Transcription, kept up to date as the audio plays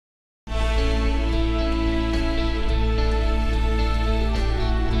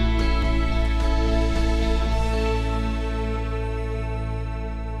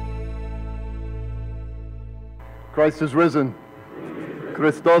Christ is risen.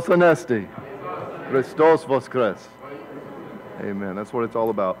 Christos anesti. Christos voskres. Amen. That's what it's all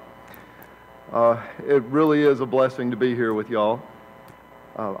about. It really is a blessing to be here with y'all.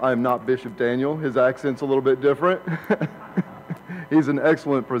 I am not Bishop Daniel. His accent's a little bit different. He's an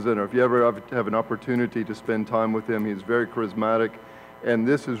excellent presenter. If you ever have an opportunity to spend time with him, he's very charismatic, and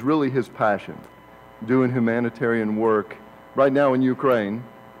this is really his passion, doing humanitarian work right now in Ukraine,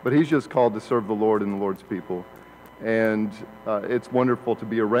 but he's just called to serve the Lord and the Lord's people. And it's wonderful to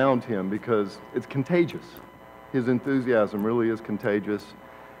be around him because it's contagious. His enthusiasm really is contagious,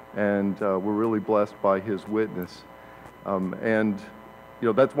 and we're really blessed by his witness. And you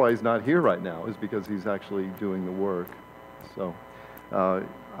know, that's why he's not here right now, is because he's actually doing the work. So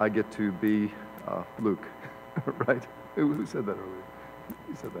I get to be Luke, right? Who said that earlier?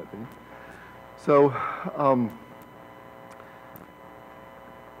 You said that, didn't you? So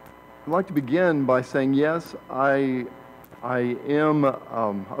I'd like to begin by saying, yes, I am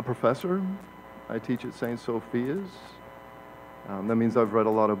a professor. I teach at St. Sophia's. That means I've read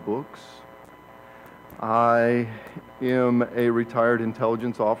a lot of books. I am a retired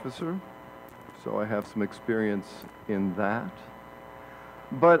intelligence officer, so I have some experience in that.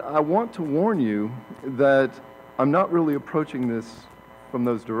 But I want to warn you that I'm not really approaching this from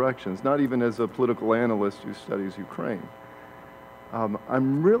those directions, not even as a political analyst who studies Ukraine.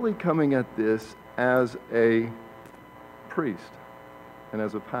 I'm really coming at this as a priest and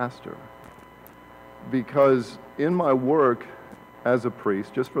as a pastor, because in my work as a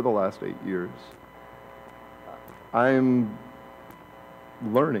priest, just for the last 8 years, I'm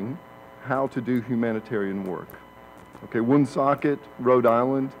learning how to do humanitarian work. Okay, Woonsocket, Rhode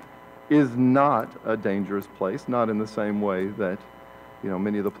Island is not a dangerous place, not in the same way that, you know,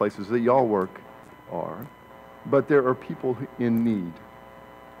 many of the places that y'all work are, but there are people in need.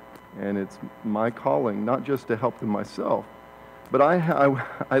 And it's my calling not just to help them myself, but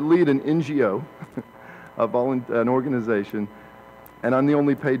I lead an NGO, an organization, and I'm the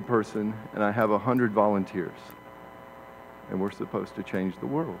only paid person, and I have 100 volunteers. And we're supposed to change the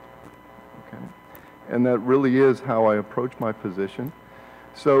world, okay? And that really is how I approach my position.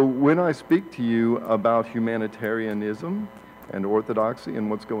 So when I speak to you about humanitarianism and orthodoxy and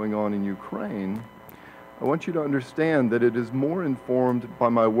what's going on in Ukraine, I want you to understand that it is more informed by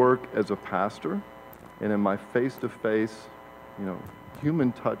my work as a pastor and in my face-to-face, you know,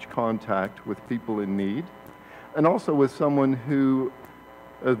 human touch contact with people in need, and also with someone who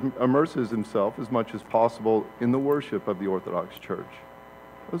immerses himself as much as possible in the worship of the Orthodox Church.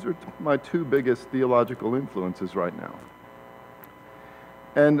 Those are my two biggest theological influences right now.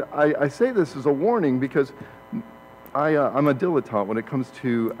 And I say this as a warning because I'm a dilettante when it comes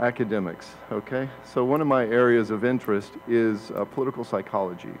to academics, okay? So one of my areas of interest is political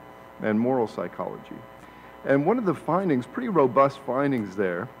psychology and moral psychology. And one of the findings, pretty robust findings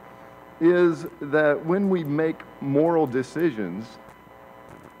there, is that when we make moral decisions,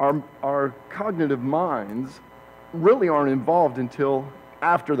 our cognitive minds really aren't involved until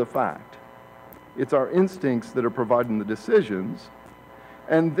after the fact. It's our instincts that are providing the decisions,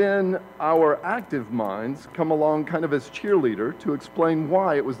 and then our active minds come along kind of as cheerleader to explain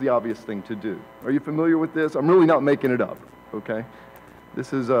why it was the obvious thing to do. Are you familiar with this? I'm really not making it up, okay?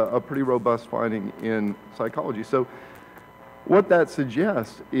 This is a pretty robust finding in psychology. So what that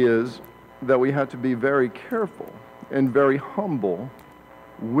suggests is that we have to be very careful and very humble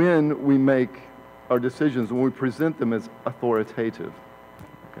when we make our decisions, when we present them as authoritative.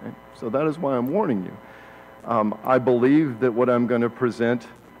 Okay? So that is why I'm warning you. I believe that what I'm going to present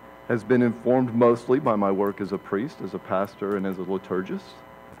has been informed mostly by my work as a priest, as a pastor, and as a liturgist.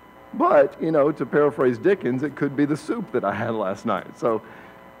 But, you know, to paraphrase Dickens, it could be the soup that I had last night. So,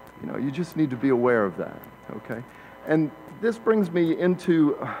 you know, you just need to be aware of that, okay? And this brings me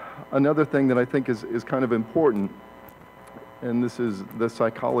into another thing that I think is kind of important, and this is the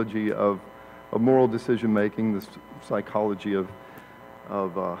psychology of moral decision-making, the psychology of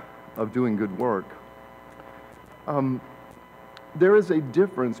doing good work. There is a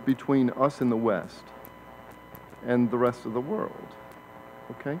difference between us in the West and the rest of the world,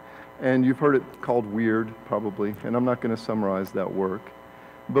 okay? And you've heard it called weird, probably, and I'm not going to summarize that work.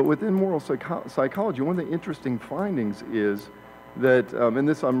 But within moral psychology, one of the interesting findings is that, and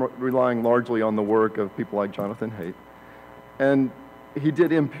this I'm relying largely on the work of people like Jonathan Haidt, and he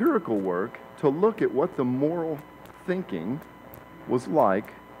did empirical work to look at what the moral thinking was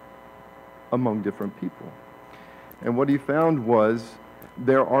like among different people. And what he found was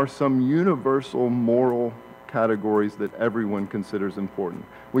there are some universal moral categories that everyone considers important.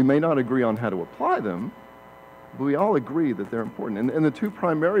 We may not agree on how to apply them, but we all agree that they're important. And the two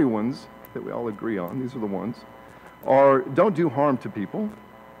primary ones that we all agree on, these are the ones, are don't do harm to people,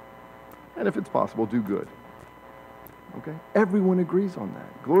 and if it's possible, do good. Okay? Everyone agrees on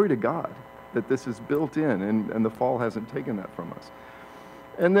that. Glory to God that this is built in, and the fall hasn't taken that from us.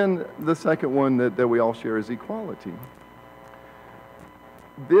 And then the second one that we all share is equality.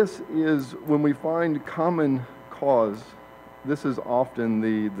 This is, when we find common cause, this is often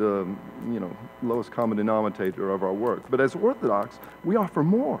the lowest common denominator of our work. But as Orthodox, we offer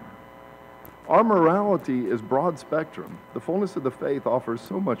more. Our morality is broad spectrum. The fullness of the faith offers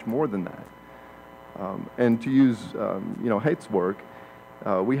so much more than that. And to use Haidt's work,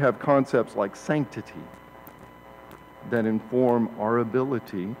 we have concepts like sanctity that inform our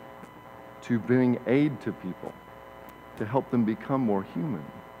ability to bring aid to people, to help them become more human.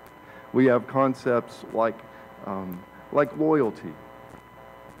 We have concepts like loyalty,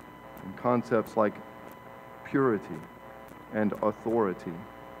 and concepts like purity and authority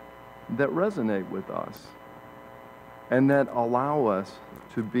that resonate with us and that allow us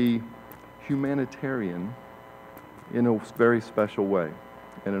to be humanitarian in a very special way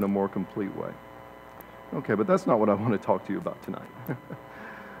and in a more complete way. Okay, but that's not what I want to talk to you about tonight.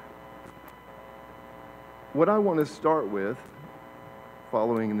 What I want to start with,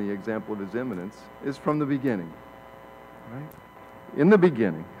 following the example of His Eminence, is from the beginning. Right? In the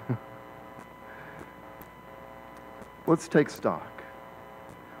beginning. Let's take stock.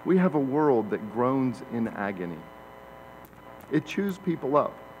 We have a world that groans in agony. It chews people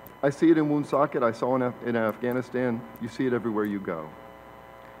up. I see it in Woonsocket. I saw it in Afghanistan. You see it everywhere you go.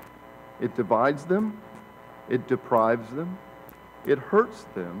 It divides them. It deprives them. It hurts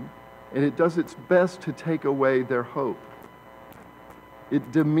them. And it does its best to take away their hope.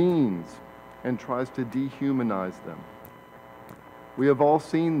 It demeans and tries to dehumanize them. We have all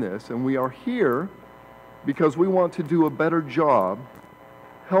seen this, and we are here because we want to do a better job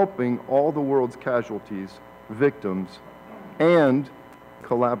helping all the world's casualties, victims, and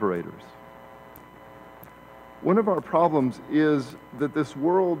collaborators. One of our problems is that this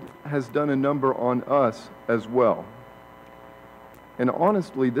world has done a number on us as well. And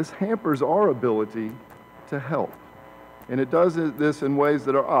honestly, this hampers our ability to help. And it does this in ways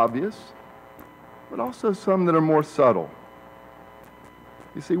that are obvious, but also some that are more subtle.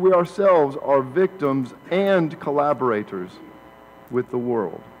 You see, we ourselves are victims and collaborators with the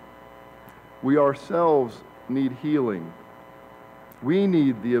world. We ourselves need healing. We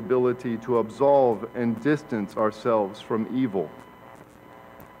need the ability to absolve and distance ourselves from evil.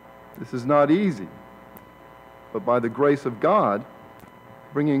 This is not easy, but by the grace of God,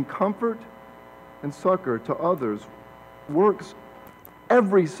 bringing comfort and succor to others works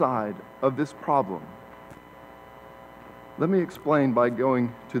every side of this problem. Let me explain by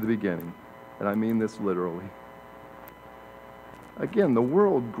going to the beginning, and I mean this literally. Again, the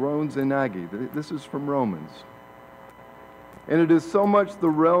world groans in agony. This is from Romans. And it is so much the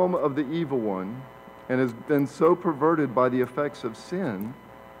realm of the evil one, and has been so perverted by the effects of sin,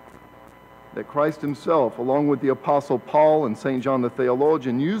 that Christ himself, along with the Apostle Paul and St. John the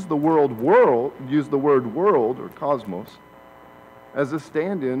Theologian, used the word world, or cosmos, as a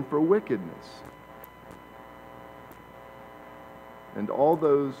stand-in for wickedness. And all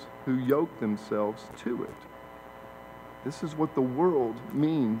those who yoke themselves to it. This is what the world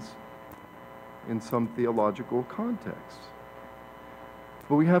means in some theological contexts.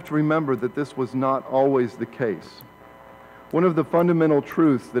 But we have to remember that this was not always the case. One of the fundamental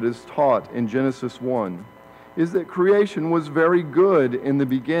truths that is taught in Genesis 1 is that creation was very good in the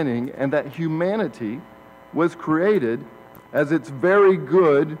beginning, and that humanity was created as its very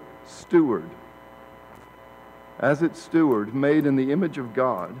good steward. As its steward, made in the image of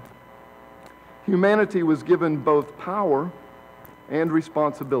God, humanity was given both power and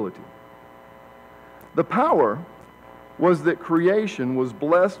responsibility. The power was that creation was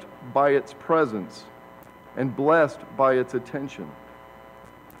blessed by its presence and blessed by its attention.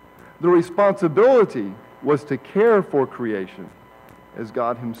 The responsibility was to care for creation as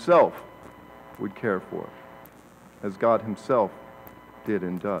God himself would care for it, as God himself did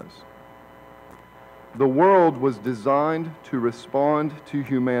and does. The world was designed to respond to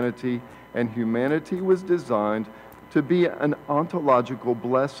humanity, and humanity was designed to be an ontological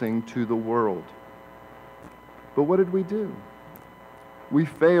blessing to the world. But what did we do? We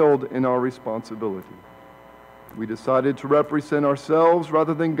failed in our responsibility. We decided to represent ourselves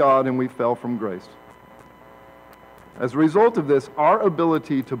rather than God, and we fell from grace. As a result of this, our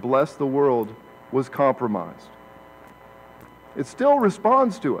ability to bless the world was compromised. It still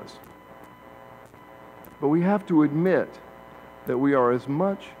responds to us. But we have to admit that we are as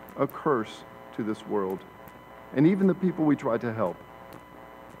much a curse to this world, and even the people we try to help,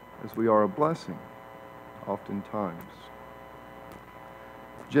 as we are a blessing. oftentimes.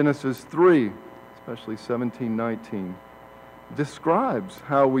 Genesis 3, especially 17:19, describes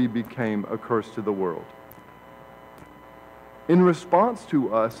how we became a curse to the world. In response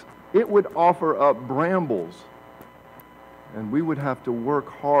to us, it would offer up brambles, and we would have to work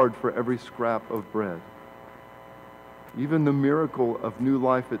hard for every scrap of bread. Even the miracle of new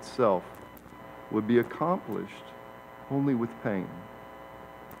life itself would be accomplished only with pain.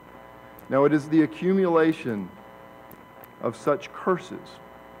 Now, it is the accumulation of such curses,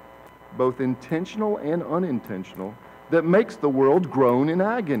 both intentional and unintentional, that makes the world groan in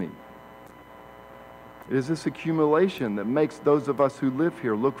agony. It is this accumulation that makes those of us who live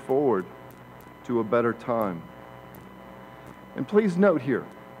here look forward to a better time. And please note here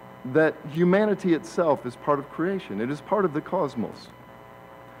that humanity itself is part of creation. It is part of the cosmos.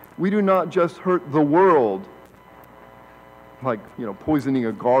 We do not just hurt the world like, poisoning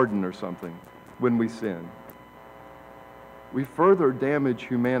a garden or something when we sin. We further damage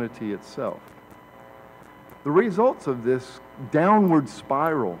humanity itself. The results of this downward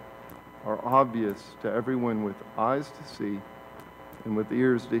spiral are obvious to everyone with eyes to see and with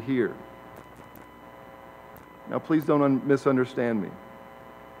ears to hear. Now, please don't misunderstand me.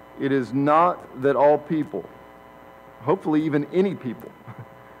 It is not that all people, hopefully even any people,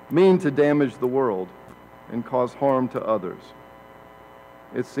 mean to damage the world and cause harm to others.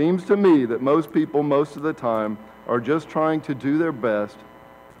 It seems to me that most people, most of the time, are just trying to do their best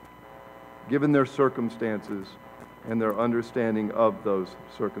given their circumstances and their understanding of those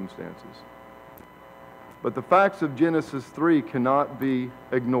circumstances. But the facts of Genesis 3 cannot be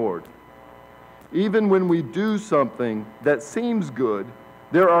ignored. Even when we do something that seems good,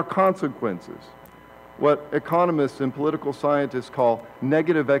 there are consequences, what economists and political scientists call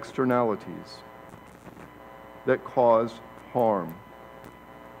negative externalities that cause harm.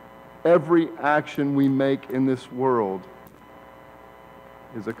 Every action we make in this world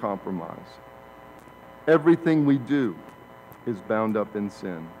is a compromise. Everything we do is bound up in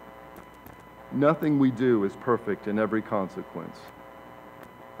sin. Nothing we do is perfect in every consequence.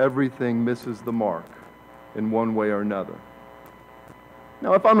 Everything misses the mark in one way or another.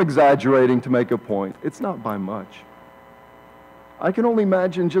 Now, if I'm exaggerating to make a point, it's not by much. I can only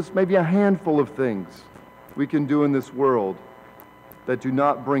imagine just maybe a handful of things we can do in this world that do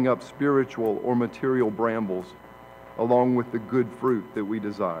not bring up spiritual or material brambles along with the good fruit that we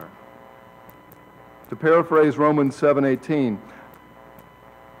desire. To paraphrase Romans 7:18,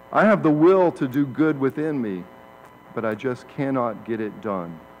 I have the will to do good within me, but I just cannot get it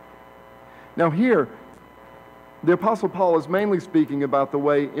done. Now here, the Apostle Paul is mainly speaking about the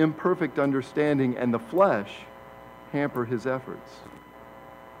way imperfect understanding and the flesh hamper his efforts.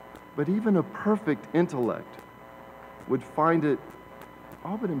 But even a perfect intellect would find it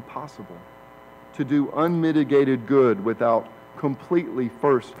all but impossible to do unmitigated good without completely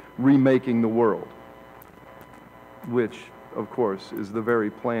first remaking the world, which, of course, is the very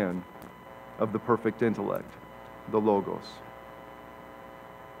plan of the perfect intellect, the Logos.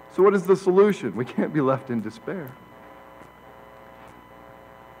 So what is the solution? We can't be left in despair.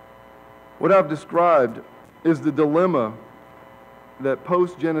 What I've described is the dilemma that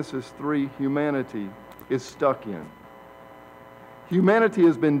post-Genesis 3 humanity is stuck in. Humanity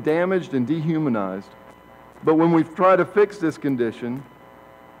has been damaged and dehumanized, but when we try to fix this condition,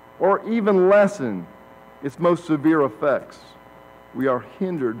 or even lessen its most severe effects, we are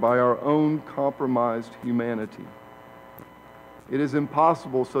hindered by our own compromised humanity. It is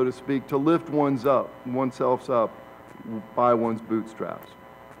impossible, so to speak, to lift oneself up by one's bootstraps,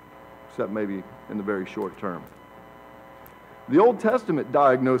 except maybe in the very short term. The Old Testament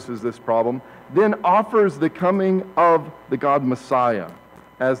diagnoses this problem, then offers the coming of the God Messiah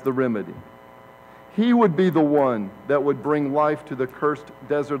as the remedy. He would be the one that would bring life to the cursed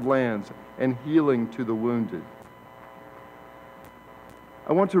desert lands and healing to the wounded.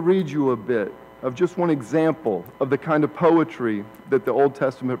 I want to read you a bit of just one example of the kind of poetry that the Old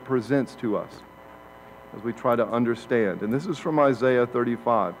Testament presents to us as we try to understand. And this is from Isaiah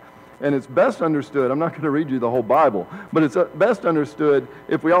 35. And it's best understood, I'm not going to read you the whole Bible, but it's best understood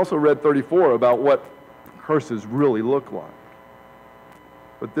if we also read 34 about what curses really look like.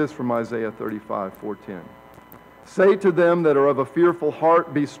 But this from Isaiah 35, 4:10. Say to them that are of a fearful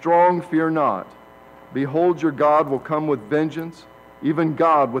heart, be strong, fear not. Behold, your God will come with vengeance, even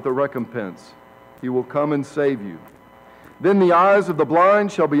God with a recompense. He will come and save you. Then the eyes of the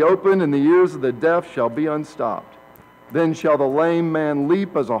blind shall be opened, and the ears of the deaf shall be unstopped. Then shall the lame man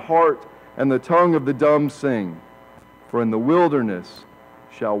leap as a hart, and the tongue of the dumb sing. For in the wilderness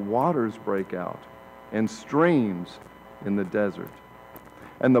shall waters break out, and streams in the desert.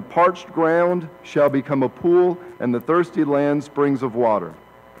 And the parched ground shall become a pool, and the thirsty land springs of water.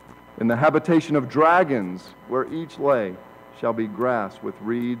 In the habitation of dragons, where each lay, shall be grass with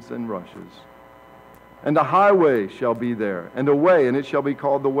reeds and rushes. And a highway shall be there, and a way, and it shall be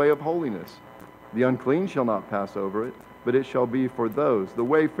called the way of holiness. The unclean shall not pass over it, but it shall be for those, the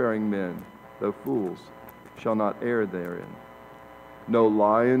wayfaring men, though fools, shall not err therein. No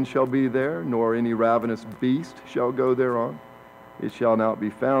lion shall be there, nor any ravenous beast shall go thereon. It shall not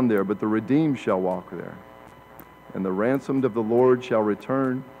be found there, but the redeemed shall walk there. And the ransomed of the Lord shall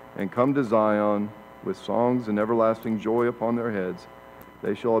return and come to Zion with songs and everlasting joy upon their heads.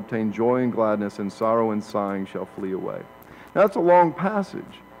 They shall obtain joy and gladness, and sorrow and sighing shall flee away. Now, that's a long passage,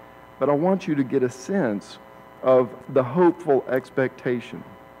 but I want you to get a sense of the hopeful expectation.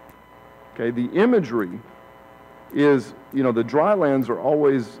 Okay, the imagery is, the dry lands are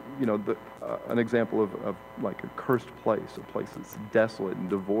always, an example of like a cursed place, a place that's desolate and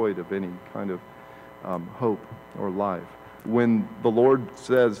devoid of any kind of hope or life. When the Lord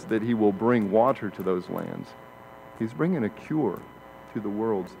says that he will bring water to those lands, he's bringing a cure to the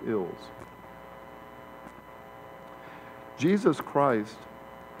world's ills. Jesus Christ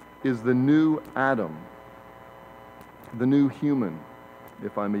is the new Adam, the new human,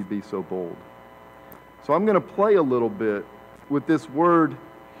 if I may be so bold. So I'm going to play a little bit with this word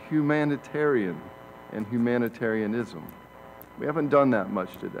humanitarian and humanitarianism. We haven't done that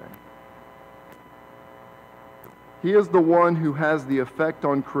much today. He is the one who has the effect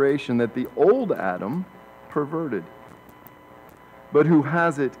on creation that the old Adam perverted, but who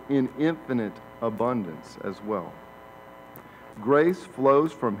has it in infinite abundance as well. Grace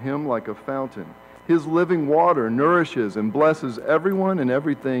flows from him like a fountain. His living water nourishes and blesses everyone and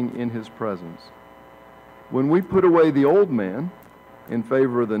everything in his presence. When we put away the old man in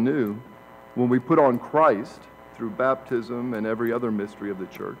favor of the new, when we put on Christ through baptism and every other mystery of the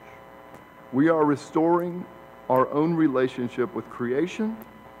church, we are restoring our own relationship with creation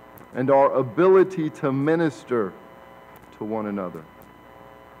and our ability to minister to one another.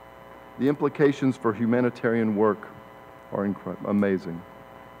 The implications for humanitarian work are amazing.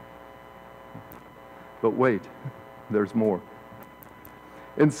 But wait, there's more.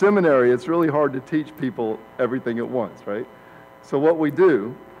 In seminary, it's really hard to teach people everything at once, right? So what we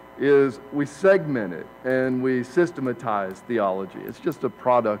do is we segment it and we systematize theology. It's just a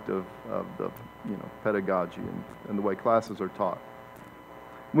product of the pedagogy and the way classes are taught.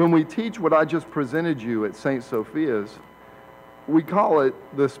 When we teach what I just presented you at St. Sophia's, we call it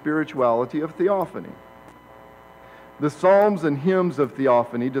the spirituality of theophany. The psalms and hymns of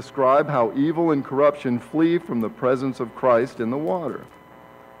theophany describe how evil and corruption flee from the presence of Christ in the water,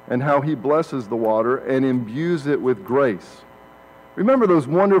 and how he blesses the water and imbues it with grace. Remember those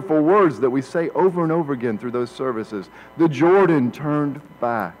wonderful words that we say over and over again through those services. The Jordan turned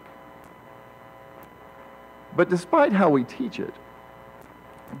back. But despite how we teach it,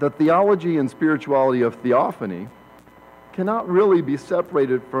 the theology and spirituality of theophany cannot really be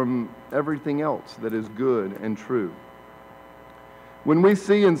separated from everything else that is good and true. When we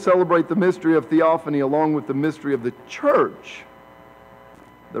see and celebrate the mystery of theophany along with the mystery of the church,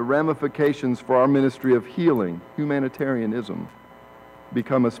 the ramifications for our ministry of healing, humanitarianism,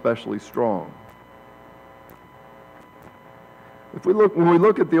 become especially strong. When we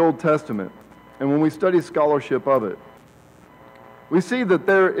look at the Old Testament, and when we study scholarship of it, we see that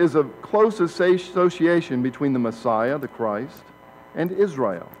there is a close association between the Messiah, the Christ, and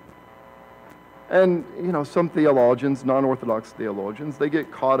Israel. And, some theologians, non-Orthodox theologians, they get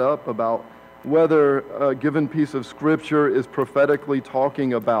caught up about whether a given piece of Scripture is prophetically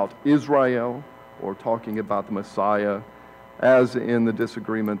talking about Israel or talking about the Messiah, as in the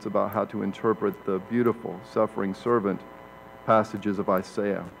disagreements about how to interpret the beautiful suffering servant passages of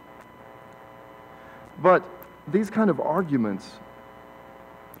Isaiah. But these kind of arguments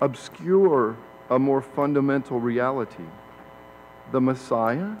obscure a more fundamental reality. The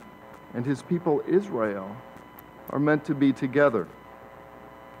Messiah and his people Israel are meant to be together.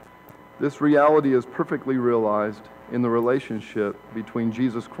 This reality is perfectly realized in the relationship between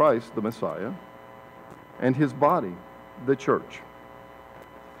Jesus Christ, the Messiah, and his body, the church.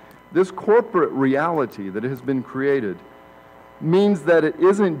 This corporate reality that has been created means that it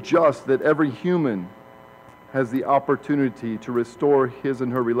isn't just that every human has the opportunity to restore his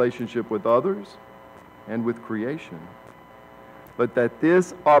and her relationship with others and with creation, but that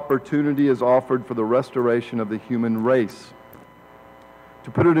this opportunity is offered for the restoration of the human race.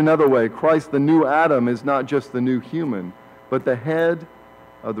 To put it another way, Christ, the new Adam, is not just the new human, but the head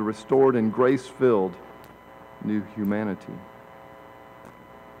of the restored and grace-filled new humanity.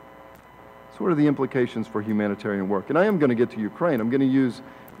 So So what are the implications for humanitarian work? And I am going to get to Ukraine. I'm going to use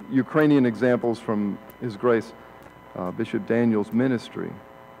Ukrainian examples from His Grace Bishop Daniel's ministry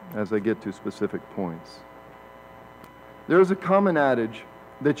as I get to specific points. There is a common adage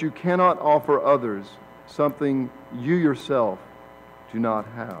that you cannot offer others something you yourself do not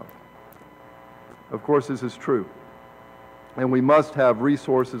have. Of course, this is true. And we must have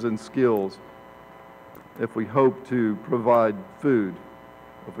resources and skills if we hope to provide food,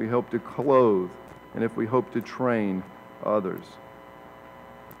 if we hope to clothe, and if we hope to train others.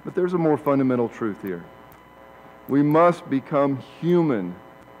 But there's a more fundamental truth here. We must become human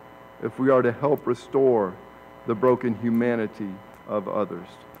if we are to help restore the broken humanity of others.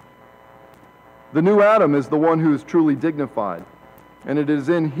 The new Adam is the one who is truly dignified, and it is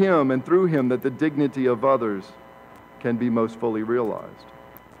in him and through him that the dignity of others can be most fully realized.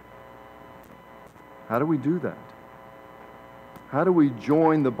 How do we do that? How do we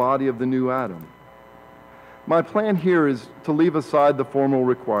join the body of the new Adam? My plan here is to leave aside the formal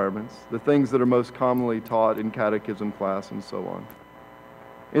requirements, the things that are most commonly taught in catechism class and so on,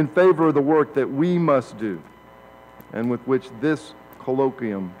 in favor of the work that we must do and with which this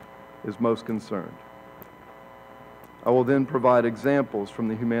colloquium is most concerned. I will then provide examples from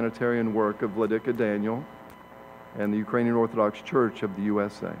the humanitarian work of Vladika Daniel and the Ukrainian Orthodox Church of the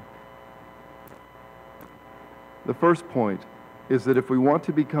USA. The first point is that if we want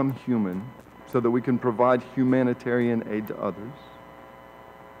to become human so that we can provide humanitarian aid to others,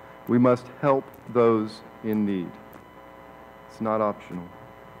 we must help those in need. It's not optional.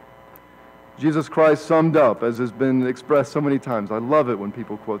 Jesus Christ summed up, as has been expressed so many times, I love it when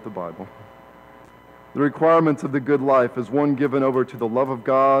people quote the Bible, the requirements of the good life as one given over to the love of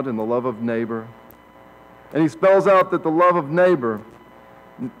God and the love of neighbor. And he spells out that the love of neighbor,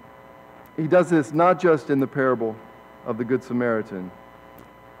 he does this not just in the parable of the Good Samaritan,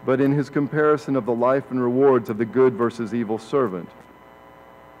 but in his comparison of the life and rewards of the good versus evil servant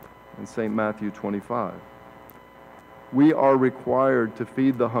in St. Matthew 25. We are required to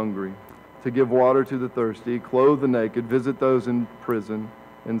feed the hungry, to give water to the thirsty, clothe the naked, visit those in prison,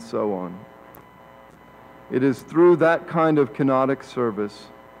 and so on. It is through that kind of kenotic service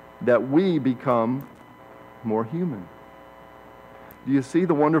that we become more human. Do you see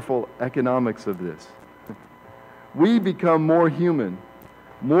the wonderful economics of this? We become more human,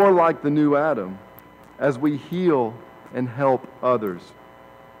 more like the new Adam, as we heal and help others.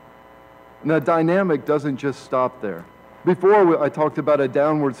 And that dynamic doesn't just stop there. Before I talked about a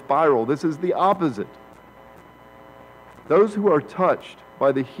downward spiral. This is the opposite. Those who are touched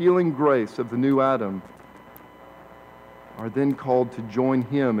by the healing grace of the new Adam are then called to join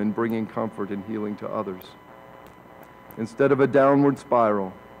him in bringing comfort and healing to others. Instead of a downward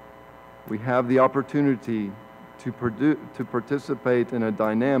spiral, we have the opportunity to participate in a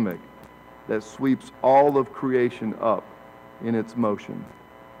dynamic that sweeps all of creation up in its motion.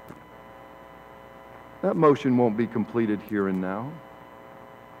 That motion won't be completed here and now,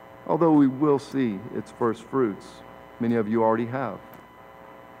 although we will see its first fruits. Many of you already have.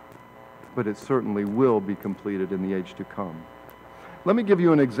 But it certainly will be completed in the age to come. Let me give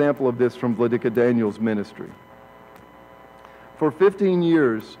you an example of this from Vladika Daniel's ministry. For 15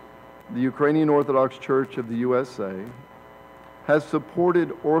 years, the Ukrainian Orthodox Church of the USA has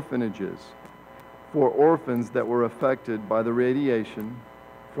supported orphanages for orphans that were affected by the radiation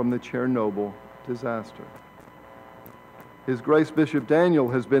from the Chernobyl disaster. His Grace Bishop Daniel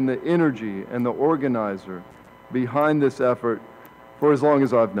has been the energy and the organizer behind this effort for as long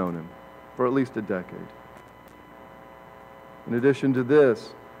as I've known him, for at least a decade. In addition to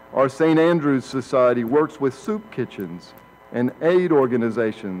this, our St. Andrew's Society works with soup kitchens and aid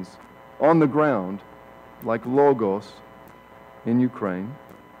organizations on the ground, like Logos in Ukraine,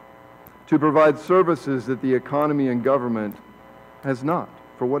 to provide services that the economy and government has not,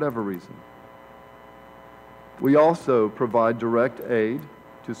 for whatever reason. We also provide direct aid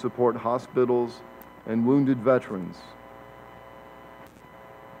to support hospitals and wounded veterans.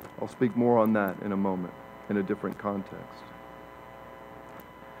 I'll speak more on that in a moment, in a different context.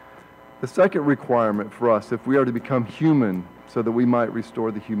 The second requirement for us, if we are to become human so that we might restore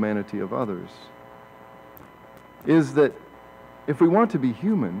the humanity of others, is that if we want to be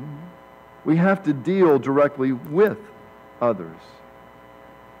human, we have to deal directly with others.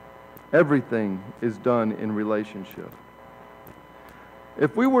 Everything is done in relationship.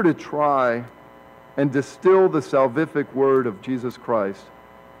 If we were to try and distill the salvific word of Jesus Christ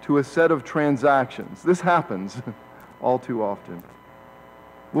to a set of transactions, this happens all too often,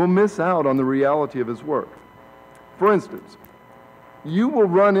 we'll miss out on the reality of his work. For instance, you will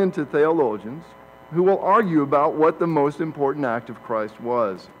run into theologians who will argue about what the most important act of Christ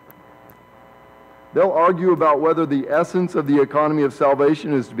was. They'll argue about whether the essence of the economy of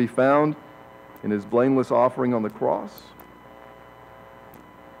salvation is to be found in his blameless offering on the cross.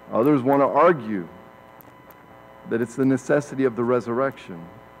 Others want to argue that it's the necessity of the resurrection.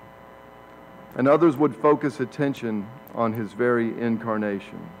 And others would focus attention on his very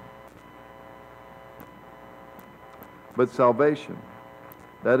incarnation. But salvation,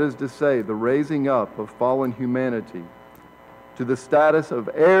 that is to say, the raising up of fallen humanity to the status of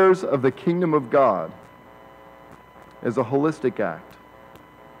heirs of the kingdom of God, is a holistic act.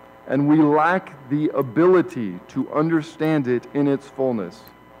 And we lack the ability to understand it in its fullness,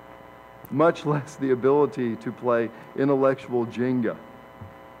 much less the ability to play intellectual Jenga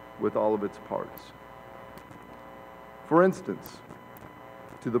with all of its parts. For instance,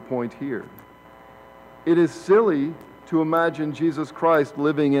 to the point here, it is silly to imagine Jesus Christ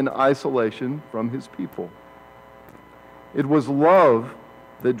living in isolation from his people. It was love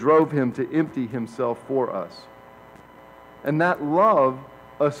that drove him to empty himself for us. And that love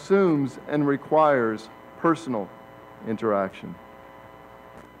assumes and requires personal interaction.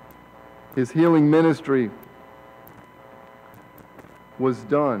 His healing ministry was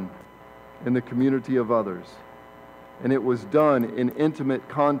done in the community of others, and it was done in intimate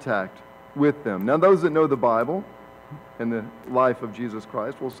contact with them. Now, those that know the Bible and the life of Jesus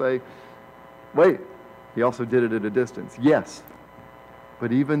Christ will say, wait, he also did it at a distance. Yes,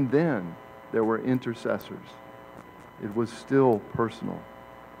 but even then, there were intercessors. It was still personal.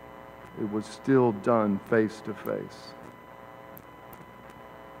 It was still done face to face.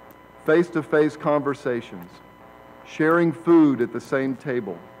 Face-to-face conversations, sharing food at the same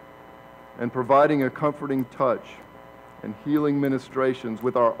table, and providing a comforting touch and healing ministrations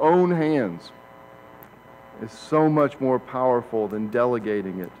with our own hands is so much more powerful than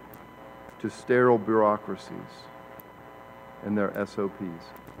delegating it to sterile bureaucracies and their SOPs.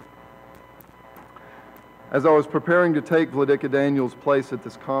 As I was preparing to take Vladika Daniel's place at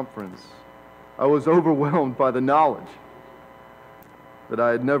this conference, I was overwhelmed by the knowledge that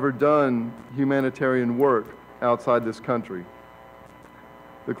I had never done humanitarian work outside this country.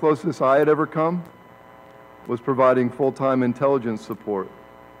 The closest I had ever come was providing full-time intelligence support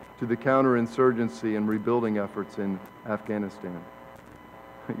to the counterinsurgency and rebuilding efforts in Afghanistan.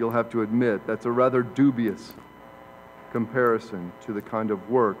 You'll have to admit that's a rather dubious comparison to the kind of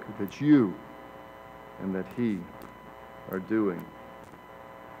work that you and that he are doing.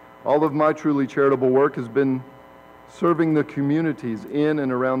 All of my truly charitable work has been serving the communities in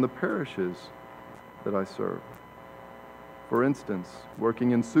and around the parishes that I serve. For instance,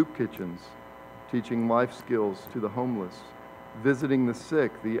 working in soup kitchens, teaching life skills to the homeless, visiting the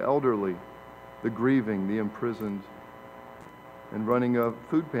sick, the elderly, the grieving, the imprisoned, and running a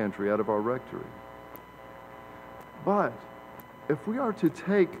food pantry out of our rectory. But if we are to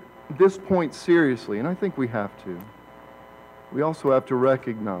take this point seriously, and I think we have to, we also have to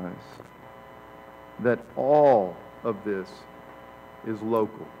recognize that all of this is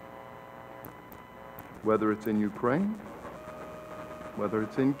local. Whether it's in Ukraine, whether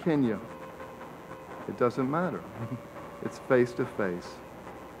it's in Kenya, it doesn't matter. It's face to face,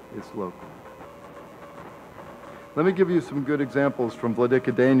 it's local. Let me give you some good examples from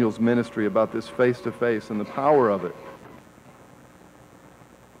Vladika Daniel's ministry about this face to face and the power of it.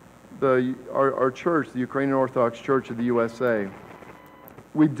 Our church, the Ukrainian Orthodox Church of the USA,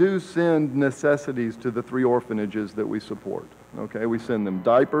 we do send necessities to the 3 orphanages that we support. Okay, we send them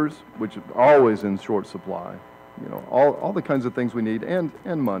diapers, which is always in short supply, you know, all the kinds of things we need,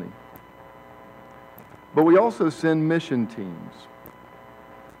 and money. But we also send mission teams,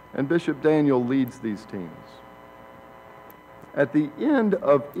 and Bishop Daniel leads these teams. At the end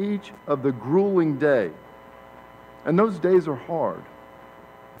of each of the grueling day, and those days are hard,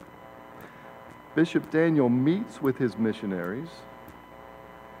 Bishop Daniel meets with his missionaries,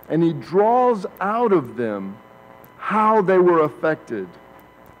 and he draws out of them how they were affected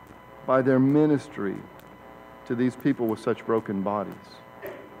by their ministry to these people with such broken bodies,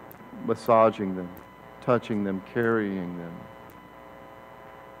 massaging them, touching them, carrying them,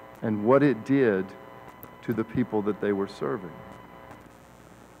 and what it did to the people that they were serving.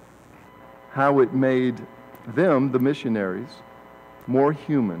 How it made them, the missionaries, more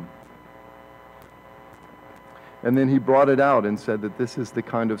human. And then he brought it out and said that this is the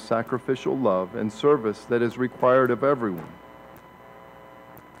kind of sacrificial love and service that is required of everyone,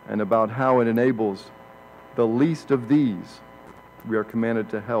 and about how it enables the least of these we are commanded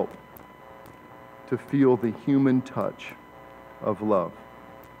to help, to feel the human touch of love.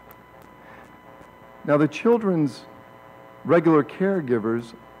 Now, the children's regular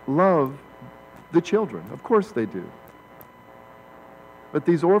caregivers love the children. Of course they do. But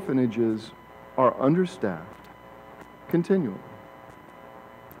these orphanages are understaffed continually.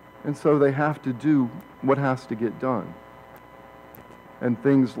 And so they have to do what has to get done. And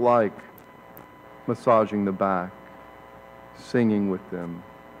things like massaging the back, singing with them,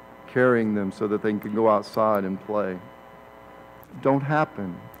 carrying them so that they can go outside and play, don't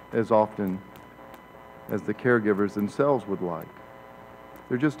happen as often as the caregivers themselves would like.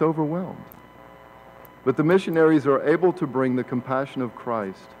 They're just overwhelmed. But the missionaries are able to bring the compassion of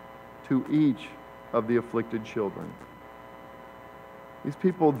Christ to each of the afflicted children. These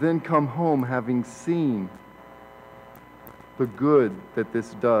people then come home having seen the good that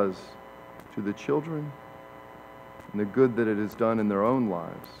this does to the children and the good that it has done in their own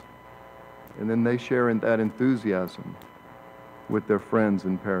lives. And then they share in that enthusiasm with their friends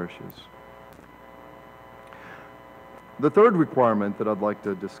and parishes. The third requirement that I'd like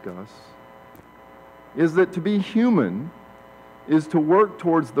to discuss is that to be human is to work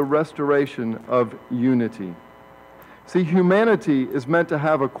towards the restoration of unity. See, humanity is meant to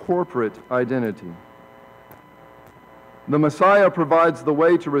have a corporate identity. The Messiah provides the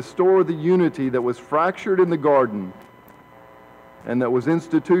way to restore the unity that was fractured in the garden and that was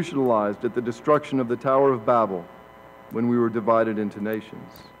institutionalized at the destruction of the Tower of Babel when we were divided into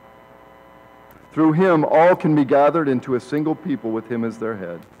nations. Through him, all can be gathered into a single people with him as their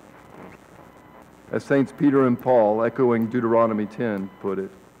head. As Saints Peter and Paul, echoing Deuteronomy 10, put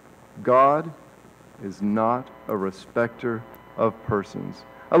it, God is not a respecter of persons.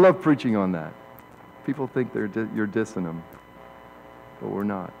 I love preaching on that. People think you're dissing them, but we're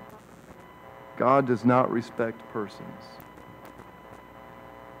not. God does not respect persons.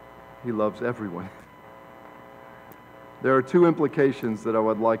 He loves everyone. There are two implications that I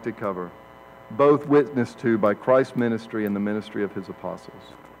would like to cover, both witnessed to by Christ's ministry and the ministry of his apostles.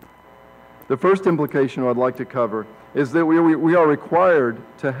 The first implication I'd like to cover is that we are required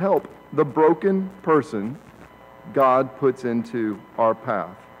to help the broken person God puts into our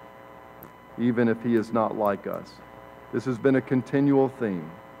path, even if he is not like us. This has been a continual theme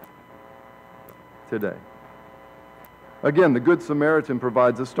today. Again, the Good Samaritan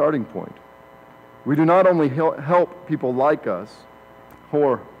provides a starting point. We do not only help people like us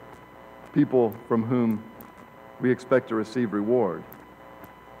or people from whom we expect to receive reward,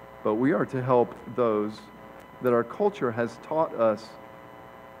 but we are to help those that our culture has taught us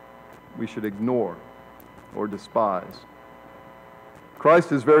we should ignore or despise.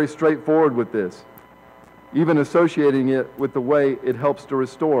 Christ is very straightforward with this, even associating it with the way it helps to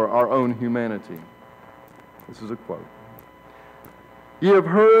restore our own humanity. This is a quote. Ye have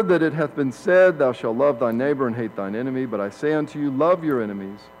heard that it hath been said, Thou shalt love thy neighbor and hate thine enemy. But I say unto you, love your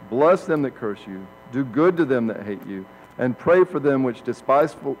enemies, bless them that curse you, do good to them that hate you, and pray for them which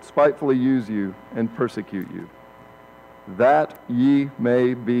despitefully use you and persecute you, that ye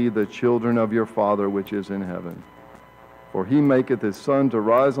may be the children of your Father which is in heaven. For he maketh his sun to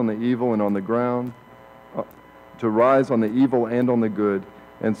rise on the evil and on the ground, to rise on the evil and on the good,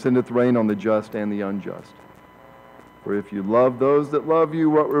 and sendeth rain on the just and the unjust. For if you love those that love you,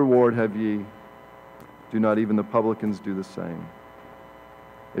 what reward have ye? Do not even the publicans do the same?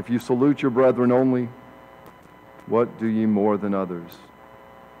 If you salute your brethren only, what do ye more than others?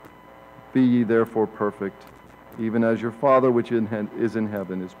 Be ye therefore perfect, even as your Father which is in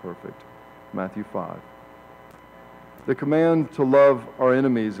heaven is perfect. Matthew 5. The command to love our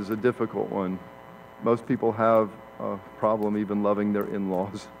enemies is a difficult one. Most people have a problem even loving their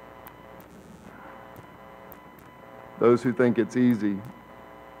in-laws. Those who think it's easy,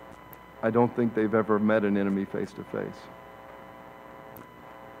 I don't think they've ever met an enemy face to face.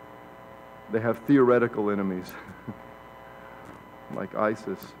 They have theoretical enemies, like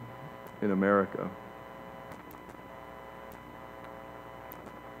ISIS in America.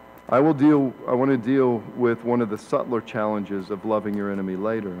 I want to deal with one of the subtler challenges of loving your enemy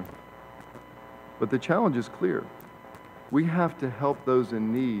later. But the challenge is clear. We have to help those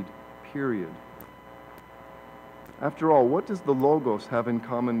in need, period. After all, what does the Logos have in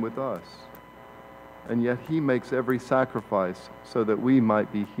common with us? And yet he makes every sacrifice so that we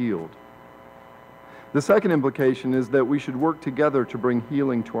might be healed. The second implication is that we should work together to bring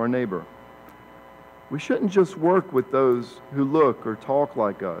healing to our neighbor. We shouldn't just work with those who look or talk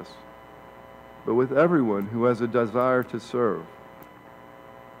like us, but with everyone who has a desire to serve.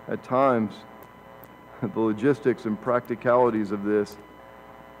 At times, the logistics and practicalities of this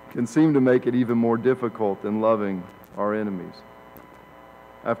can seem to make it even more difficult than loving our enemies.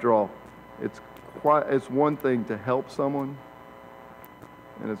 After all, it's one thing to help someone,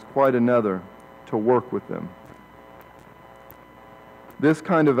 and it's quite another to work with them. This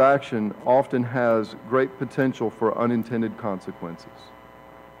kind of action often has great potential for unintended consequences.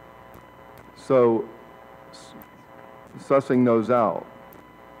 So, sussing those out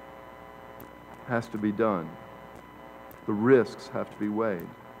has to be done. The risks have to be weighed.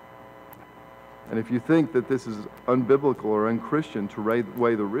 And if you think that this is unbiblical or unchristian to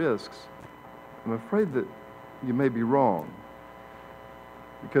weigh the risks, I'm afraid that you may be wrong.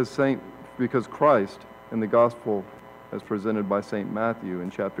 Because Christ, in the gospel as presented by St. Matthew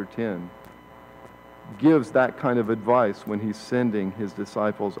in chapter 10, gives that kind of advice when he's sending his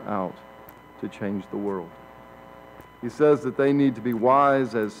disciples out to change the world. He says that they need to be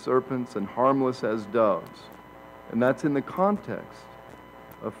wise as serpents and harmless as doves. And that's in the context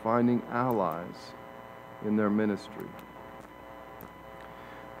of finding allies in their ministry.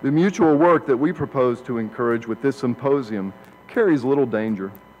 The mutual work that we propose to encourage with this symposium carries little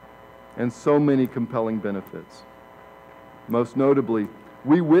danger and so many compelling benefits. Most notably,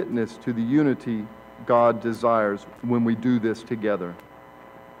 we witness to the unity God desires when we do this together.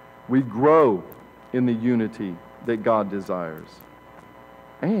 We grow in the unity that God desires.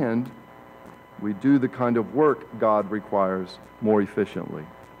 And we do the kind of work God requires more efficiently.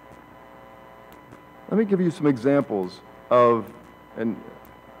 Let me give you some examples of, and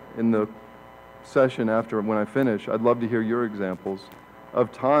in the session after, when I finish, I'd love to hear your examples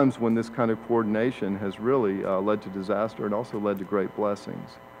of times when this kind of coordination has really led to disaster and also led to great blessings.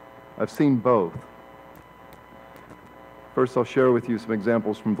 I've seen both. First, I'll share with you some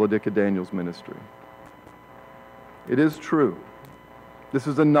examples from Vladika Daniel's ministry. It is true. This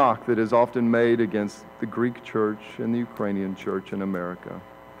is a knock that is often made against the Greek church and the Ukrainian church in America,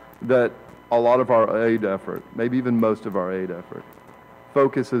 that a lot of our aid effort, maybe even most of our aid effort,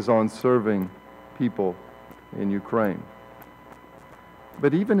 focuses on serving people in Ukraine.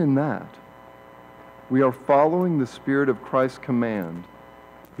 But even in that, we are following the spirit of Christ's command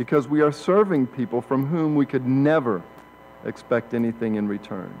because we are serving people from whom we could never expect anything in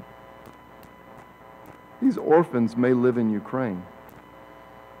return. These orphans may live in Ukraine,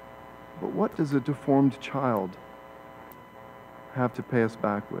 but what does a deformed child have to pay us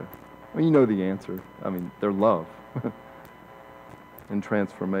back with? Well, you know the answer. I mean, their love and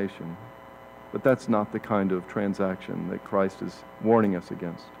transformation. But that's not the kind of transaction that Christ is warning us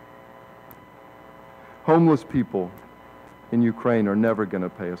against. Homeless people in Ukraine are never going to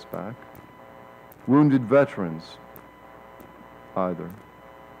pay us back. Wounded veterans, either.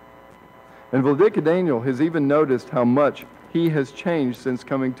 And Vladika Daniel has even noticed how much he has changed since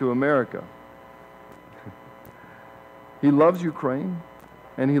coming to America. He loves Ukraine,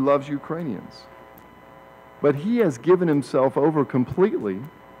 and he loves Ukrainians. But he has given himself over completely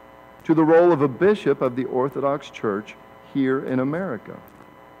to the role of a bishop of the Orthodox Church here in America.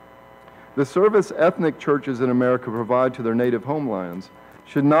 The service ethnic churches in America provide to their native homelands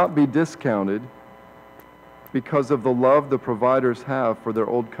should not be discounted because of the love the providers have for their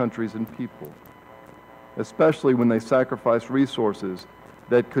old countries and people, especially when they sacrifice resources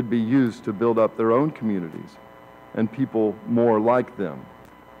that could be used to build up their own communities and people more like them,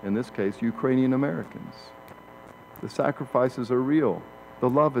 in this case, Ukrainian Americans. The sacrifices are real. The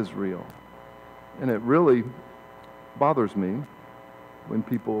love is real. And it really bothers me when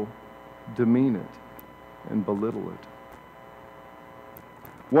people demean it and belittle it.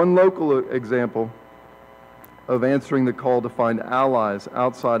 One local example of answering the call to find allies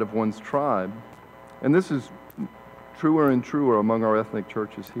outside of one's tribe, and this is truer and truer among our ethnic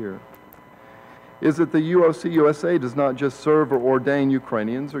churches here, is that the UOC USA does not just serve or ordain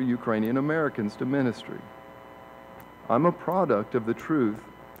Ukrainians or Ukrainian Americans to ministry. I'm a product of the truth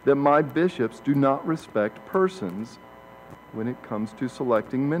that my bishops do not respect persons when it comes to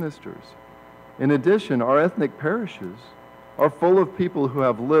selecting ministers. In addition, our ethnic parishes are full of people who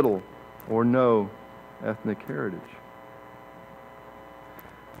have little or no ethnic heritage.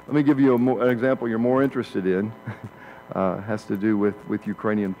 Let me give you an example you're more interested in. Has to do with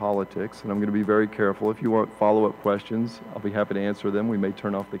Ukrainian politics, and I'm going to be very careful. If you want follow-up questions, I'll be happy to answer them. We may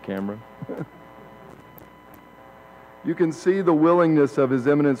turn off the camera. You can see the willingness of His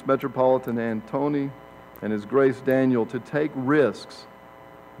Eminence Metropolitan Antony and His Grace Daniel to take risks,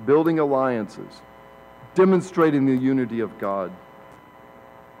 building alliances, demonstrating the unity of God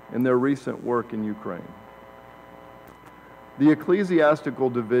in their recent work in Ukraine. The ecclesiastical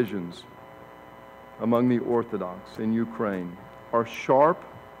divisions among the Orthodox in Ukraine are sharp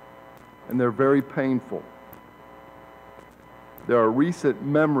and they're very painful. There are recent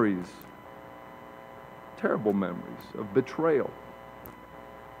memories, terrible memories, of betrayal,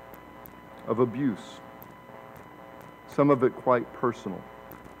 of abuse, some of it quite personal.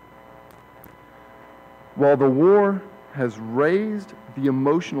 While the war has raised the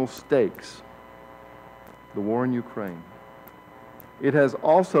emotional stakes, the war in Ukraine, it has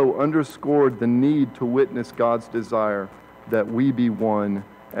also underscored the need to witness God's desire that we be one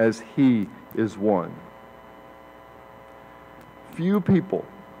as He is one. Few people,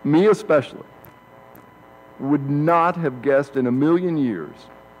 me especially, would not have guessed in a million years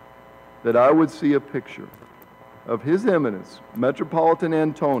that I would see a picture of His Eminence, Metropolitan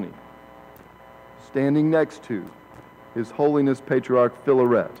Antony, standing next to His Holiness Patriarch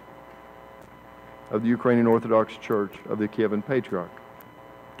Filaret of the Ukrainian Orthodox Church of the Kievan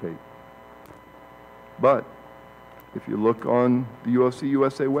Patriarchate. But if you look on the UFC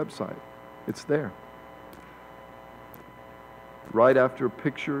USA website, it's there. Right after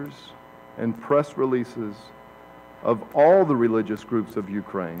pictures and press releases of all the religious groups of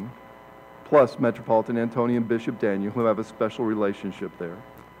Ukraine, plus Metropolitan Antony and Bishop Daniel, who have a special relationship there,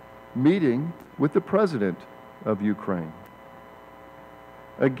 meeting with the President of Ukraine.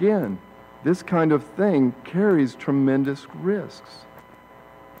 Again, this kind of thing carries tremendous risks.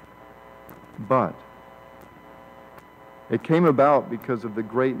 But it came about because of the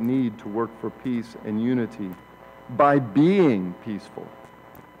great need to work for peace and unity by being peaceful,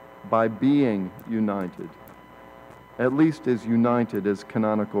 by being united, at least as united as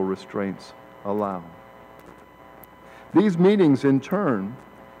canonical restraints allow. These meetings, in turn,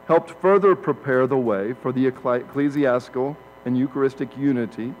 helped further prepare the way for the ecclesiastical and Eucharistic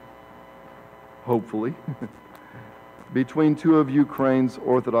unity, hopefully, between two of Ukraine's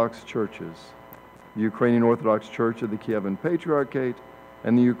Orthodox churches, the Ukrainian Orthodox Church of the Kievan Patriarchate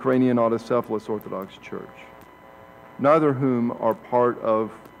and the Ukrainian Autocephalous Orthodox Church, neither of whom are part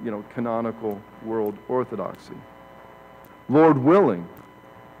of, canonical world orthodoxy. Lord willing,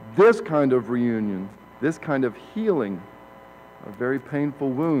 this kind of reunion, this kind of healing of very painful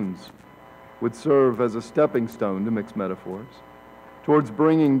wounds would serve as a stepping stone, to mix metaphors, towards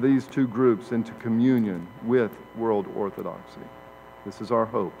bringing these two groups into communion with world orthodoxy. This is our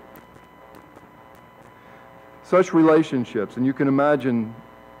hope. Such relationships, and you can imagine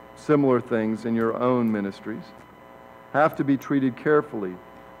similar things in your own ministries, have to be treated carefully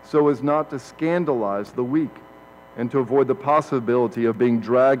so as not to scandalize the weak and to avoid the possibility of being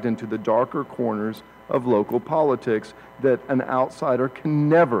dragged into the darker corners of local politics that an outsider can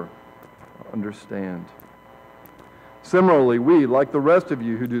never understand. Similarly, we, like the rest of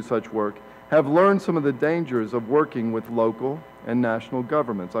you who do such work, have learned some of the dangers of working with local and national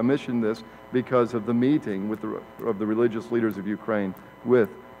governments. I mention this because of the meeting with of the religious leaders of Ukraine with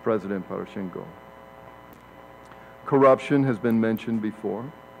President Poroshenko. Corruption has been mentioned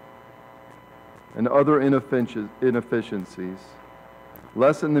before, and other inefficiencies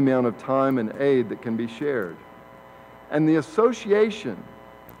lessen the amount of time and aid that can be shared. And the association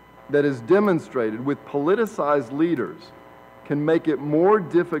that is demonstrated with politicized leaders can make it more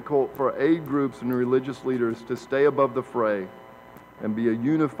difficult for aid groups and religious leaders to stay above the fray and be a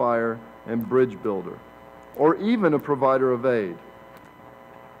unifier and bridge builder, or even a provider of aid.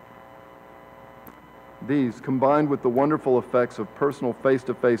 These, combined with the wonderful effects of personal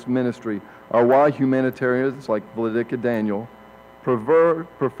face-to-face ministry, are why humanitarians like Vladika Daniel prefer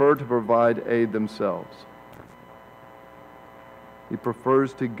to provide aid themselves. He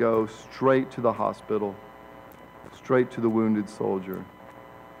prefers to go straight to the hospital, straight to the wounded soldier,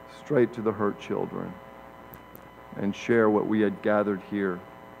 straight to the hurt children, and share what we had gathered here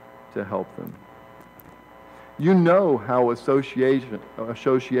to help them. You know how association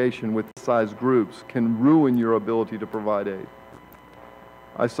with size groups can ruin your ability to provide aid.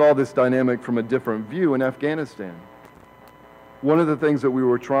 I saw this dynamic from a different view in Afghanistan. One of the things that we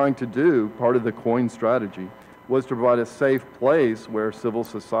were trying to do, part of the COIN strategy, was to provide a safe place where civil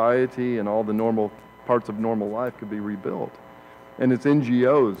society and all the normal parts of normal life could be rebuilt. And it's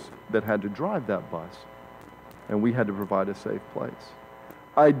NGOs that had to drive that bus, and we had to provide a safe place.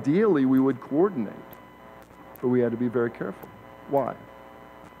 Ideally, we would coordinate, but we had to be very careful. Why?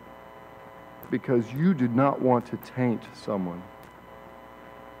 Because you do not want to taint someone,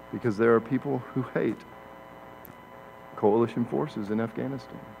 because there are people who hate coalition forces in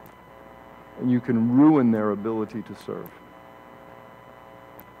Afghanistan, and you can ruin their ability to serve.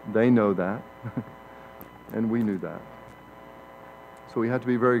 They know that, and we knew that. So we had to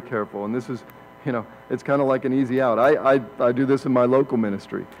be very careful, and this is, it's kind of like an easy out. I do this in my local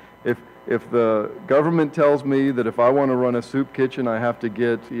ministry. If the government tells me that if I want to run a soup kitchen, I have to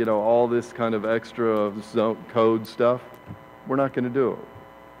get, all this kind of extra code stuff, we're not going to do it.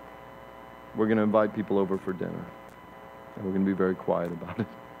 We're going to invite people over for dinner, and we're going to be very quiet about it.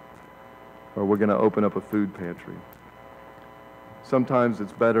 Or we're going to open up a food pantry. Sometimes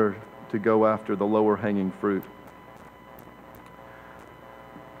it's better to go after the lower hanging fruit.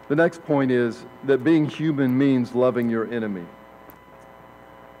 The next point is that being human means loving your enemy.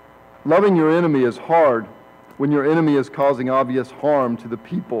 Loving your enemy is hard when your enemy is causing obvious harm to the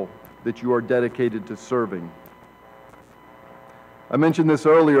people that you are dedicated to serving. I mentioned this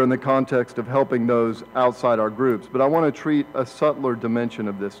earlier in the context of helping those outside our groups, but I want to treat a subtler dimension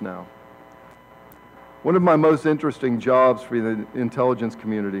of this now. One of my most interesting jobs for the intelligence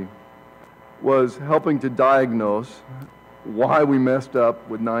community was helping to diagnose why we messed up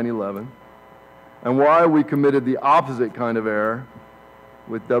with 9/11 and why we committed the opposite kind of error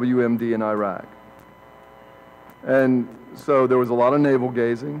with WMD in Iraq. And so there was a lot of navel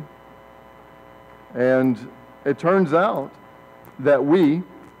gazing, and it turns out that we,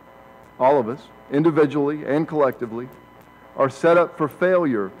 all of us, individually and collectively, are set up for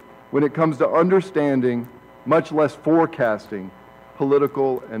failure when it comes to understanding, much less forecasting,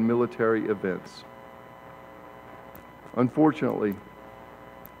 political and military events. Unfortunately,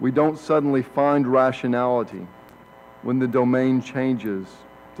 we don't suddenly find rationality when the domain changes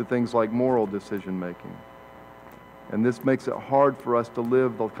to things like moral decision-making. And this makes it hard for us to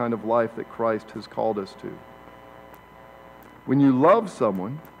live the kind of life that Christ has called us to. When you love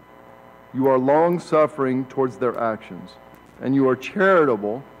someone, you are long-suffering towards their actions, and you are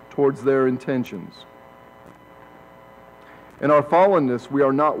charitable towards their intentions. In our fallenness, we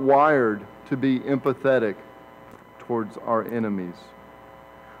are not wired to be empathetic towards our enemies.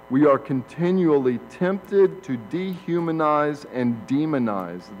 We are continually tempted to dehumanize and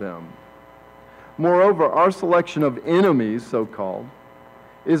demonize them. Moreover, our selection of enemies, so-called,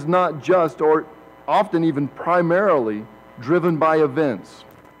 is not just, or often even primarily, driven by events.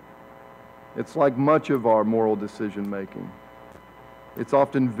 It's like much of our moral decision-making. It's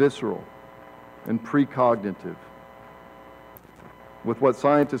often visceral and precognitive, with what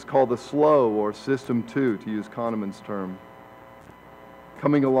scientists call the slow or system 2, to use Kahneman's term,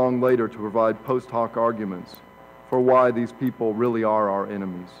 coming along later to provide post hoc arguments for why these people really are our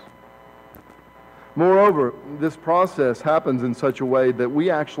enemies. Moreover, this process happens in such a way that we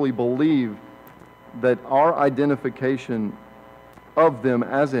actually believe that our identification of them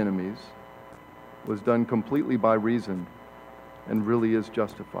as enemies was done completely by reason and really is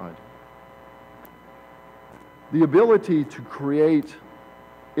justified. The ability to create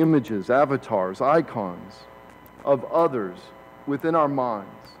images, avatars, icons of others within our minds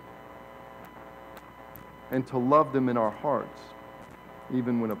and to love them in our hearts,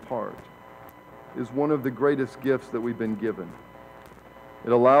 even when apart, is one of the greatest gifts that we've been given.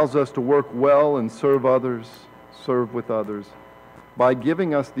 It allows us to work well and serve others, serve with others, by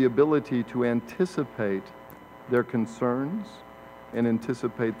giving us the ability to anticipate their concerns and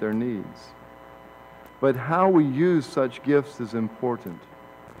anticipate their needs. But how we use such gifts is important.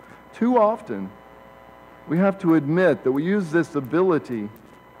 Too often, we have to admit that we use this ability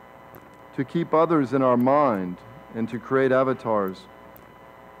to keep others in our mind and to create avatars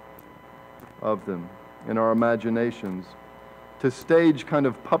of them in our imaginations, to stage kind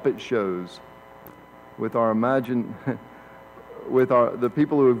of puppet shows with our the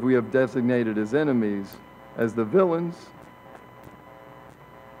people who we have designated as enemies as the villains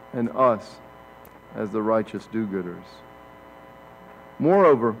and us as the righteous do-gooders.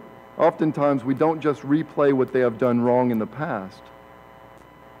 Moreover, oftentimes we don't just replay what they have done wrong in the past.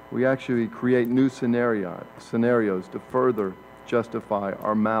 We actually create new scenarios to further justify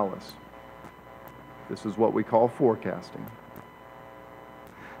our malice. This is what we call forecasting.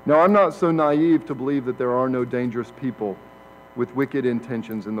 Now, I'm not so naive to believe that there are no dangerous people with wicked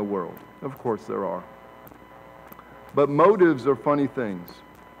intentions in the world. Of course there are. But motives are funny things.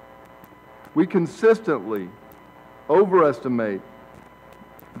 We consistently overestimate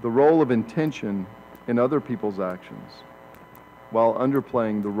the role of intention in other people's actions while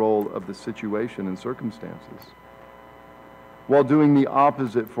underplaying the role of the situation and circumstances, while doing the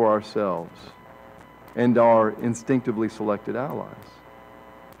opposite for ourselves and our instinctively selected allies.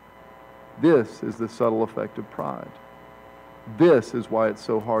 This is the subtle effect of pride. This is why it's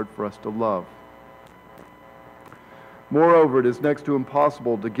so hard for us to love. Moreover, it is next to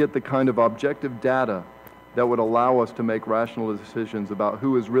impossible to get the kind of objective data that would allow us to make rational decisions about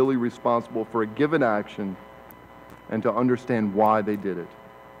who is really responsible for a given action and to understand why they did it.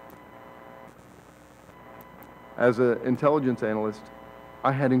 As an intelligence analyst,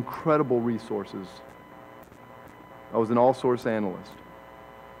 I had incredible resources. I was an all-source analyst.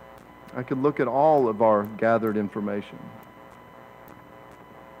 I could look at all of our gathered information.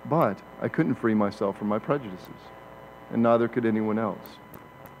 But I couldn't free myself from my prejudices, and neither could anyone else.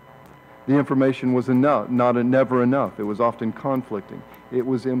 The information was never enough. It was often conflicting. It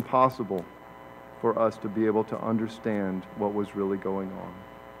was impossible for us to be able to understand what was really going on.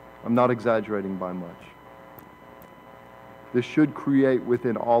 I'm not exaggerating by much. This should create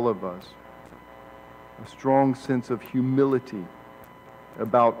within all of us a strong sense of humility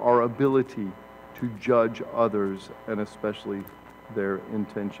about our ability to judge others and especially their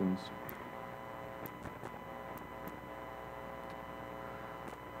intentions.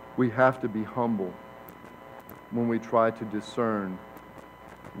 We have to be humble when we try to discern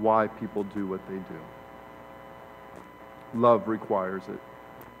why people do what they do. Love requires it,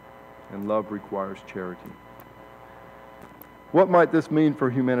 and love requires charity. What might this mean for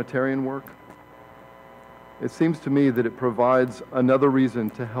humanitarian work? It seems to me that it provides another reason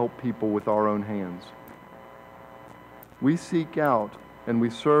to help people with our own hands. We seek out and we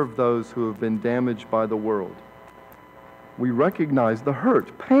serve those who have been damaged by the world. We recognize the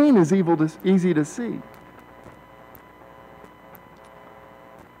hurt. Pain is easy to see,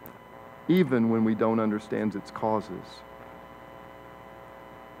 even when we don't understand its causes.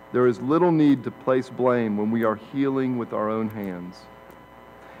 There is little need to place blame when we are healing with our own hands.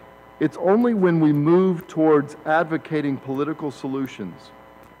 It's only when we move towards advocating political solutions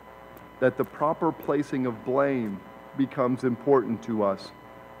that the proper placing of blame becomes important to us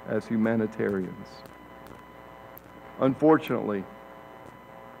as humanitarians. Unfortunately,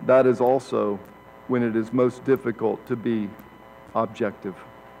 that is also when it is most difficult to be objective.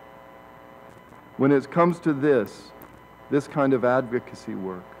 When it comes to this kind of advocacy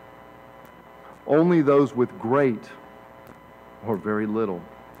work, only those with great or very little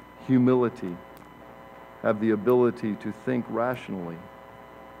humility have the ability to think rationally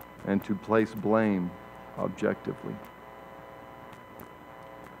and to place blame objectively.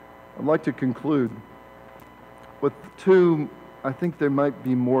 I'd like to conclude with two, I think there might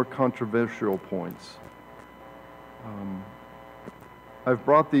be more controversial points. I've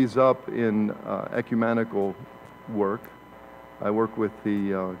brought these up in ecumenical work. I work with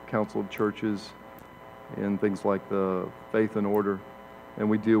the Council of Churches in things like the faith and order, and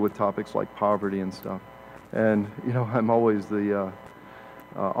we deal with topics like poverty and stuff. And, you know, I'm always the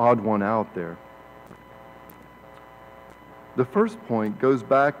odd one out there. The first point goes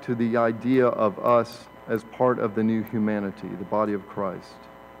back to the idea of us as part of the new humanity, the body of Christ.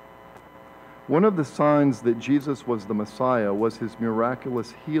 One of the signs that Jesus was the Messiah was his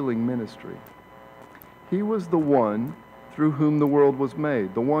miraculous healing ministry. He was the one through whom the world was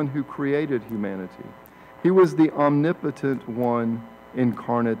made, the one who created humanity. He was the omnipotent one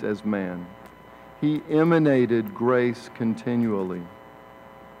incarnate as man. He emanated grace continually.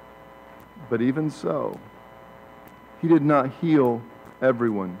 But even so, he did not heal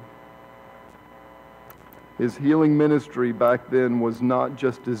everyone. His healing ministry back then was not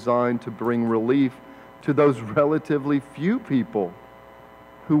just designed to bring relief to those relatively few people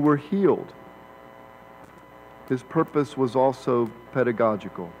who were healed. His purpose was also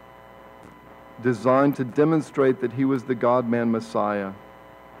pedagogical, designed to demonstrate that he was the God-man Messiah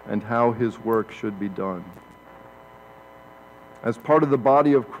and how his work should be done. As part of the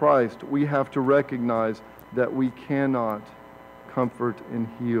body of Christ, we have to recognize that we cannot comfort and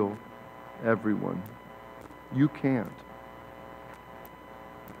heal everyone. You can't.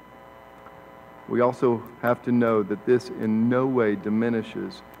 We also have to know that this in no way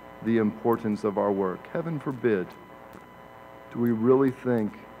diminishes the importance of our work. Heaven forbid, do we really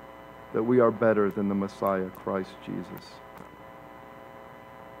think that we are better than the Messiah, Christ Jesus?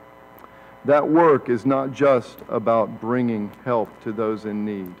 That work is not just about bringing help to those in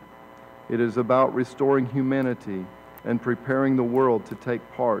need. It is about restoring humanity and preparing the world to take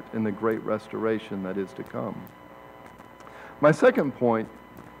part in the great restoration that is to come. My second point,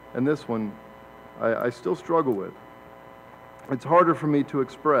 and this one I still struggle with, it's harder for me to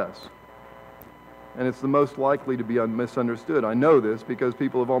express, and it's the most likely to be misunderstood. I know this because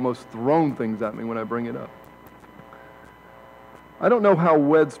people have almost thrown things at me when I bring it up. I don't know how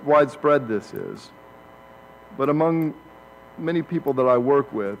widespread this is, but among many people that I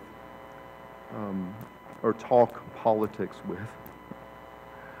work with, or talk politics with,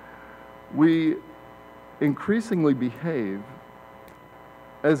 we increasingly behave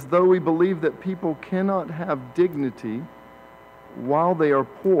as though we believe that people cannot have dignity while they are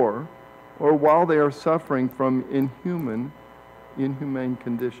poor or while they are suffering from inhumane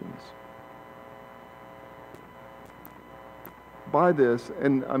conditions. By this,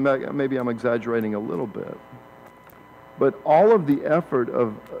 and maybe I'm exaggerating a little bit, but all of the effort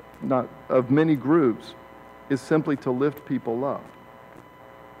of many groups is simply to lift people up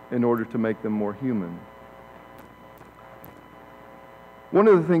in order to make them more human. One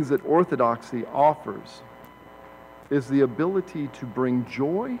of the things that Orthodoxy offers is the ability to bring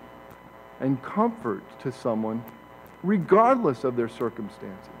joy and comfort to someone regardless of their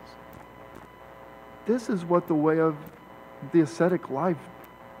circumstances. This is what the way of the ascetic life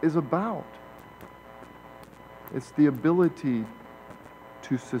is about. It's the ability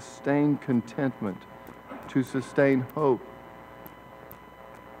to sustain contentment, to sustain hope,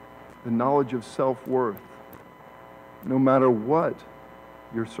 the knowledge of self-worth, no matter what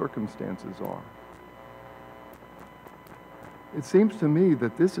your circumstances are. It seems to me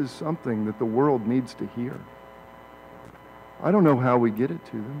that this is something that the world needs to hear. I don't know how we get it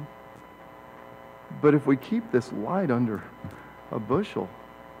to them, but if we keep this light under a bushel,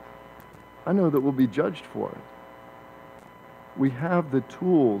 I know that we'll be judged for it. We have the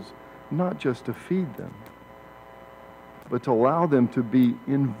tools not just to feed them, but to allow them to be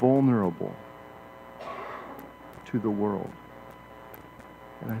invulnerable to the world.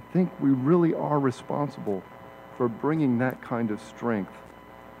 And I think we really are responsible for bringing that kind of strength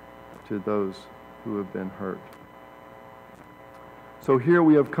to those who have been hurt. So here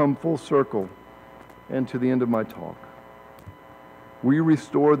we have come full circle and to the end of my talk. We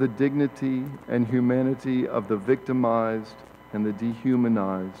restore the dignity and humanity of the victimized and the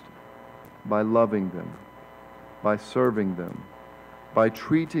dehumanized by loving them, by serving them, by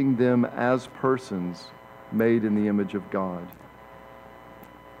treating them as persons made in the image of God.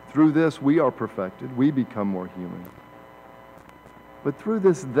 Through this, we are perfected. We become more human. But through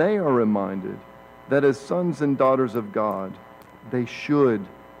this, they are reminded that as sons and daughters of God, they should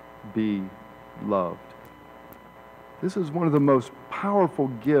be loved. This is one of the most powerful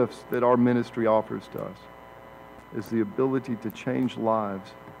gifts that our ministry offers to us, is the ability to change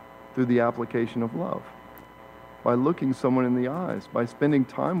lives through the application of love, by looking someone in the eyes, by spending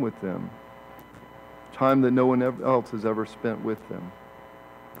time with them, time that no one else has ever spent with them.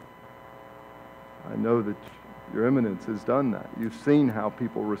 I know that Your Eminence has done that. You've seen how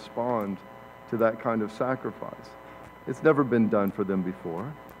people respond to that kind of sacrifice. It's never been done for them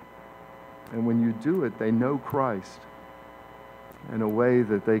before. And when you do it, they know Christ in a way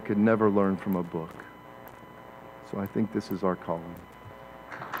that they could never learn from a book. So I think this is our calling.